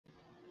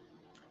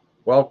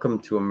Welcome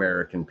to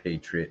American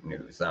Patriot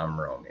News. I'm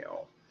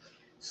Romeo.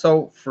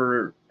 So,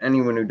 for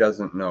anyone who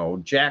doesn't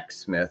know, Jack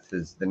Smith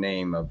is the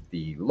name of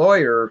the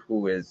lawyer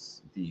who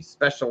is the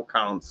special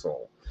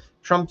counsel.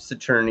 Trump's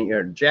attorney,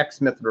 or Jack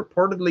Smith,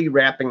 reportedly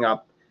wrapping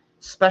up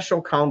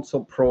special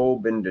counsel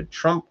probe into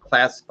Trump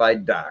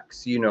classified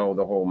docs. You know,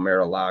 the whole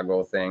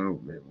Lago thing.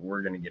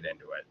 We're going to get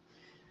into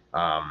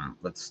it.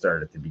 Let's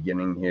start at the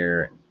beginning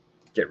here and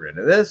get rid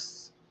of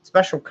this.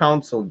 Special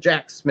counsel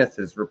Jack Smith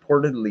is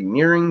reportedly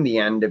nearing the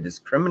end of his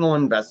criminal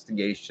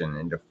investigation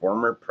into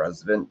former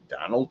President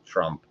Donald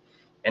Trump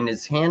and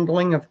his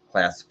handling of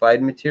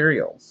classified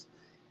materials.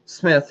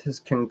 Smith has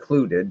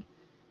concluded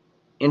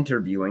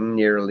interviewing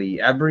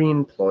nearly every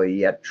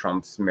employee at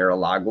Trump's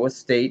Mar-a-Lago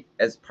estate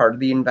as part of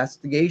the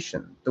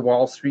investigation, the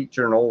Wall Street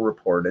Journal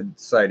reported,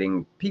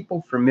 citing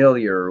people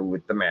familiar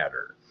with the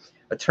matter.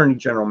 Attorney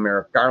General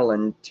Merrick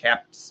Garland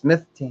tapped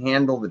Smith to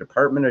handle the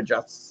Department of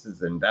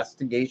Justice's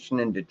investigation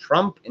into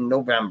Trump in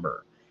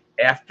November,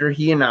 after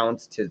he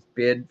announced his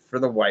bid for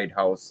the White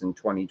House in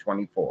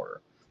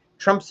 2024.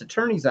 Trump's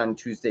attorneys on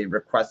Tuesday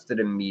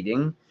requested a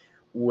meeting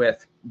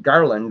with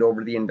Garland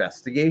over the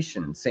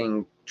investigation,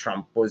 saying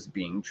Trump was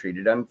being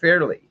treated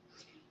unfairly.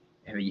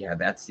 And yeah,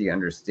 that's the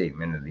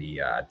understatement of the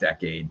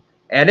decade.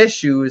 At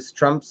issue is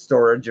Trump's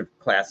storage of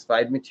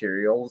classified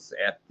materials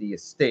at the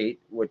estate,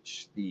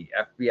 which the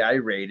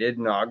FBI raided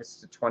in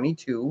August of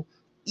 22,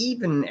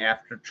 even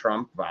after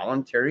Trump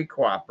voluntarily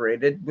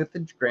cooperated with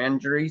the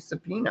grand jury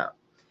subpoena.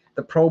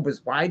 The probe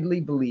is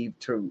widely believed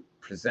to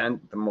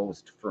present the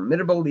most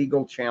formidable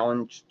legal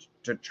challenge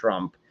to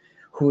Trump,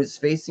 who is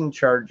facing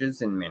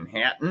charges in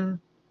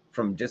Manhattan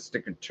from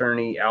District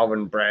Attorney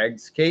Alvin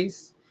Bragg's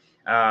case,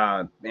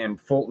 and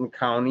Fulton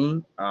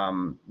County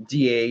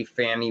DA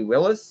Fannie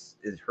Willis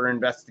is her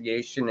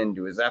investigation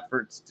into his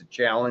efforts to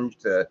challenge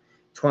the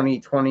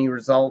 2020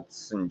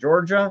 results in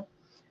Georgia.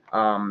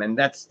 And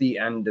that's the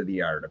end of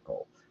the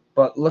article.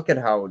 But look at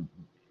how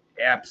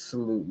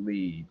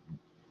absolutely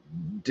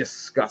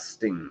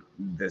disgusting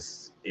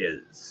this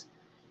is.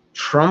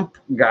 Trump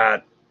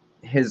got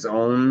his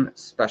own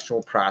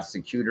special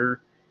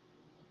prosecutor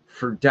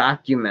for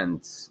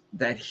documents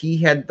that he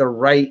had the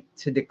right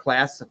to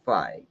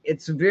declassify.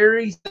 It's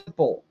very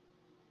simple.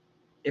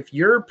 If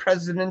you're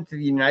president of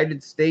the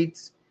United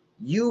States,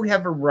 you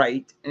have a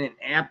right, and an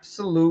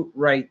absolute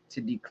right,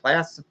 to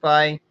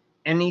declassify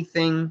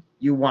anything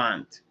you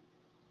want.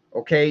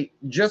 Okay?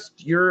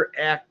 Just your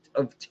act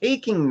of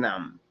taking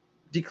them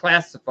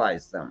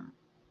declassifies them.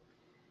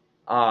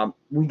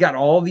 We got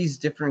all these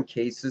different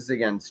cases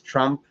against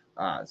Trump,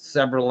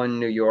 several in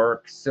New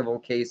York, civil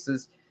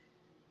cases.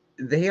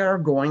 They are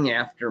going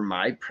after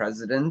my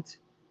president,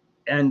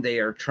 and they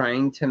are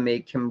trying to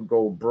make him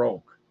go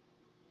broke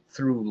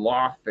through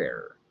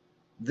lawfare.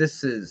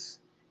 This is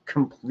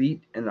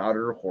complete and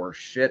utter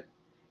horseshit.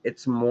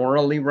 It's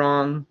morally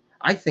wrong.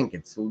 I think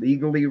it's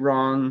legally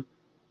wrong,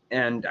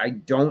 and I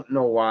don't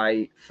know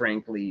why,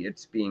 frankly,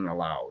 it's being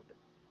allowed.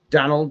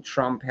 Donald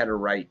Trump had a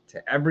right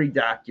to every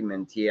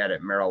document he had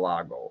at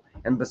Mar-a-Lago.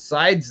 And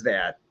besides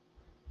that,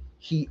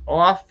 he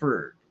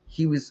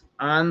was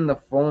on the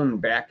phone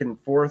back and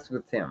forth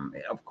with him,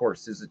 of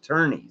course, his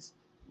attorneys,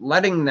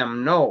 letting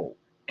them know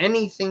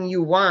anything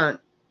you want,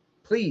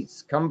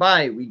 please come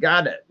by. We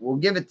got it. We'll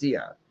give it to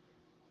you.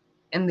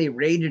 And they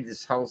raided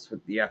his house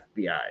with the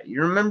FBI.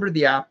 You remember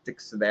the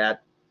optics of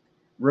that?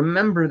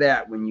 Remember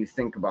that when you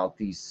think about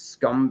these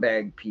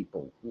scumbag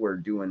people who are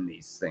doing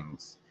these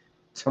things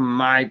to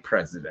my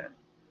president.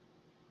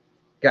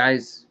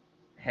 Guys,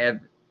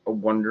 have a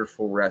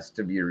wonderful rest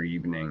of your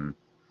evening.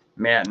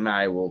 Matt and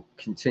I will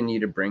continue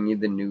to bring you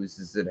the news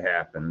as it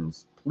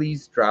happens.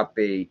 Please drop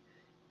a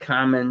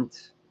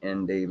comment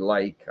and a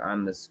like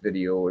on this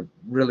video. It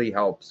really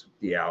helps with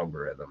the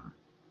algorithm.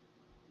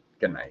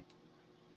 Good night.